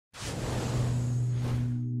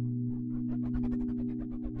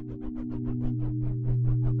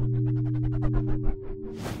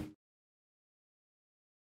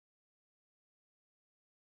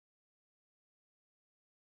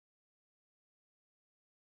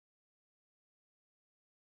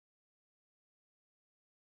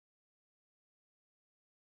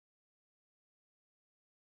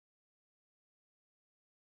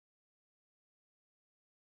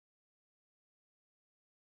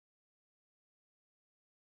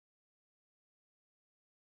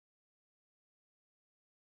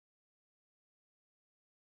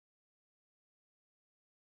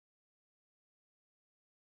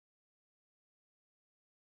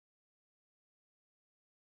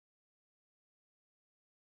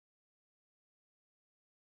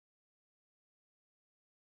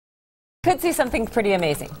Could see something pretty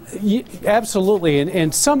amazing. Absolutely,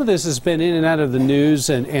 and some of this has been in and out of the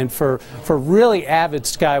news, and for really avid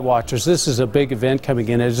sky watchers, this is a big event coming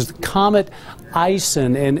in. It's the Comet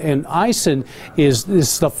Ison, and Ison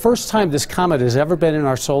is the first time this comet has ever been in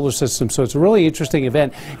our solar system, so it's a really interesting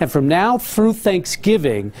event. And from now through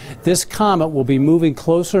Thanksgiving, this comet will be moving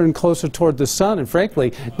closer and closer toward the sun, and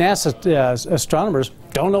frankly, NASA astronomers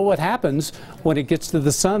don't know what happens when it gets to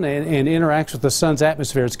the sun and interacts with the sun's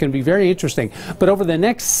atmosphere. It's going to be very interesting. But over the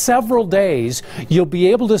next several days, you'll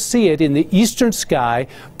be able to see it in the eastern sky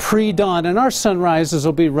pre-dawn. And our sunrises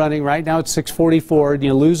will be running right now at 6:44, and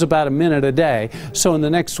you lose about a minute a day. So in the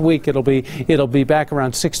next week, it'll be back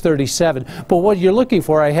around 6:37. But what you're looking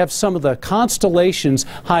for, I have some of the constellations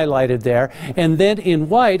highlighted there. And then in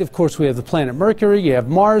white, of course, we have the planet Mercury, you have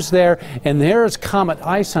Mars there, and there's Comet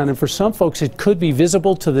Ison. And for some folks, it could be visible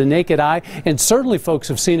to the naked eye, and certainly folks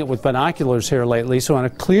have seen it with binoculars here lately. So on a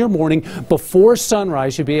clear morning before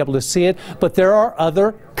sunrise, you'll be able to see it. But there are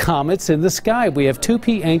other comets in the sky. We have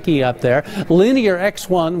 2P Encke up there, Linear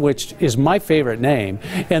X1, which is my favorite name,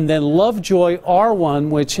 and then Lovejoy R1,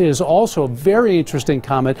 which is also a very interesting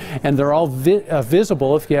comet, and they're all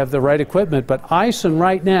visible if you have the right equipment. But Ison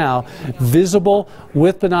right now, visible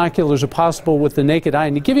with binoculars, are possible with the naked eye.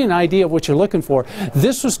 And to give you an idea of what you're looking for,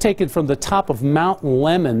 this was taken from the top of Mount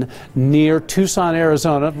Lemmon near Tucson,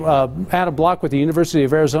 Arizona. Adam Block with the University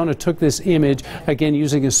of Arizona took this image, again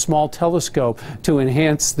using a small telescope to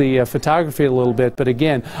enhance the photography a little bit. But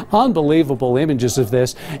again, unbelievable images of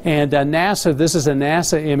this. And NASA, this is a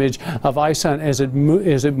NASA image of Ison as it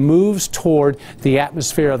moves toward the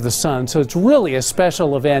atmosphere of the sun. So it's really a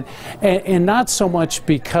special event, and not so much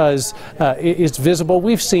because it's visible.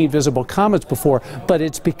 We've seen visible comets before, but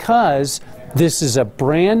it's because this is a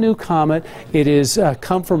brand new comet. It is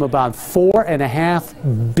come from about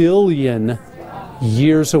 4.5 billion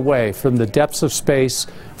years away from the depths of space.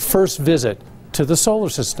 First visit to the solar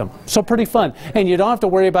system. So pretty fun. And you don't have to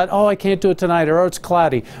worry about, oh, I can't do it tonight, or oh, it's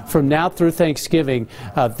cloudy. From now through Thanksgiving,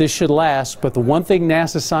 this should last. But the one thing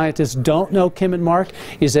NASA scientists don't know, Kim and Mark,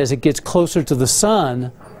 is as it gets closer to the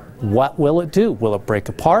sun, what will it do? Will it break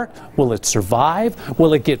apart? Will it survive?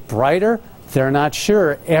 Will it get brighter? They're not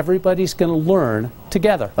sure. Everybody's going to learn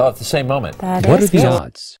together. Oh, at the same moment. What are the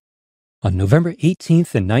odds? On November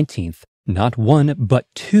 18th and 19th, not one but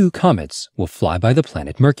two comets will fly by the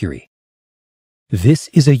planet Mercury. This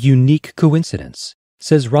is a unique coincidence,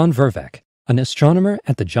 says Ron Vervaek, an astronomer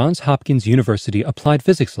at the Johns Hopkins University Applied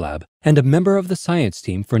Physics Lab and a member of the science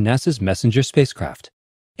team for NASA's Messenger spacecraft,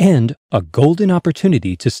 and a golden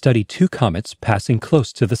opportunity to study two comets passing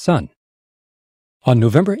close to the sun. On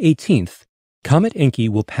November 18th, Comet Encke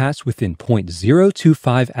will pass within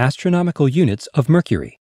 0.025 astronomical units of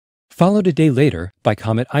Mercury, followed a day later by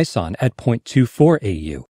Comet Ison at 0.24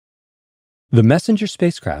 AU. The Messenger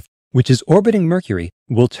spacecraft, which is orbiting Mercury,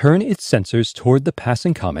 will turn its sensors toward the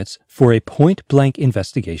passing comets for a point-blank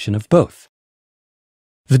investigation of both.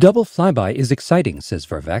 The double flyby is exciting, says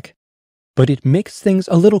Vervaek, but it makes things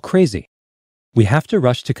a little crazy. We have to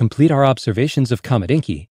rush to complete our observations of Comet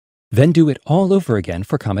Encke, then do it all over again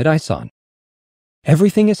for Comet Ison.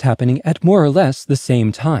 Everything is happening at more or less the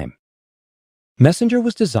same time. Messenger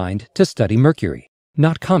was designed to study Mercury,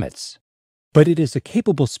 not comets. But it is a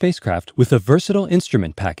capable spacecraft with a versatile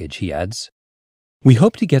instrument package, he adds. We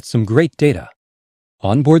hope to get some great data.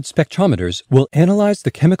 Onboard spectrometers will analyze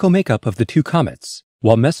the chemical makeup of the two comets,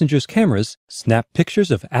 while Messenger's cameras snap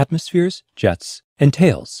pictures of atmospheres, jets, and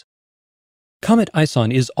tails. Comet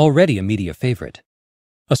Ison is already a media favorite.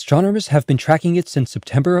 Astronomers have been tracking it since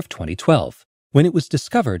September of 2012, when it was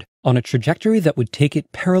discovered on a trajectory that would take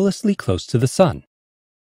it perilously close to the sun.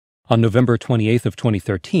 On November 28th of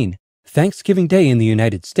 2013, Thanksgiving Day in the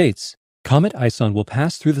United States, Comet Ison will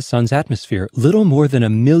pass through the sun's atmosphere little more than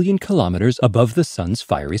 1 million kilometers above the sun's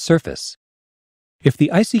fiery surface. If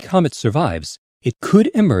the icy comet survives, it could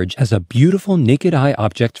emerge as a beautiful naked-eye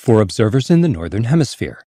object for observers in the northern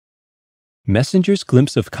hemisphere. Messenger's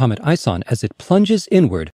glimpse of Comet Ison as it plunges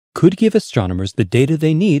inward could give astronomers the data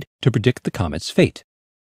they need to predict the comet's fate.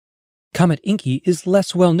 Comet Encke is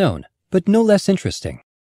less well known, but no less interesting.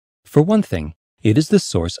 For one thing, it is the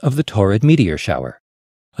source of the Taurid meteor shower,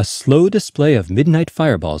 a slow display of midnight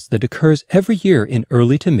fireballs that occurs every year in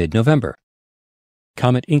early to mid-November.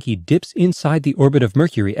 Comet Encke dips inside the orbit of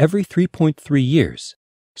Mercury every 3.3 years,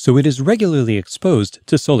 so it is regularly exposed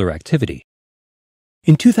to solar activity.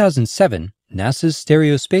 In 2007, NASA's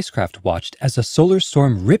Stereo spacecraft watched as a solar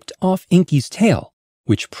storm ripped off Encke's tail,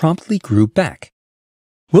 which promptly grew back.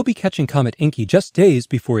 We'll be catching Comet Encke just days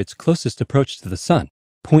before its closest approach to the sun,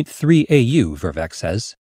 0.3 AU, Vervaek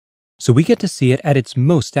says. So we get to see it at its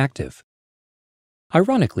most active,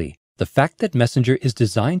 Ironically, the fact that MESSENGER is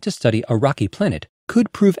designed to study a rocky planet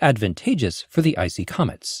could prove advantageous for the icy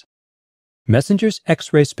comets. MESSENGER's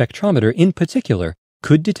X-ray spectrometer in particular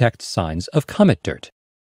could detect signs of comet dirt.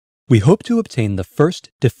 We hope to obtain the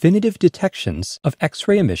first definitive detections of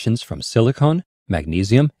X-ray emissions from silicon,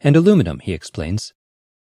 magnesium, and aluminum, he explains.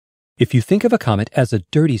 If you think of a comet as a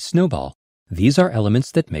dirty snowball, these are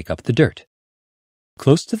elements that make up the dirt.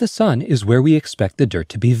 Close to the Sun is where we expect the dirt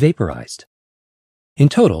to be vaporized. In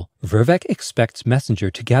total, Vervac expects MESSENGER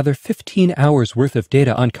to gather 15 hours worth of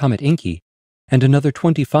data on Comet Encke and another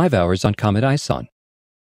 25 hours on Comet Ison.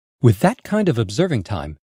 With that kind of observing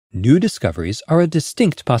time, new discoveries are a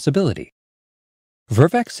distinct possibility.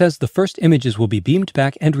 Vervac says the first images will be beamed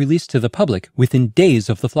back and released to the public within days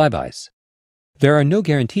of the flybys. There are no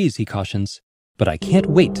guarantees, he cautions, but I can't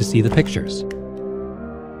wait to see the pictures.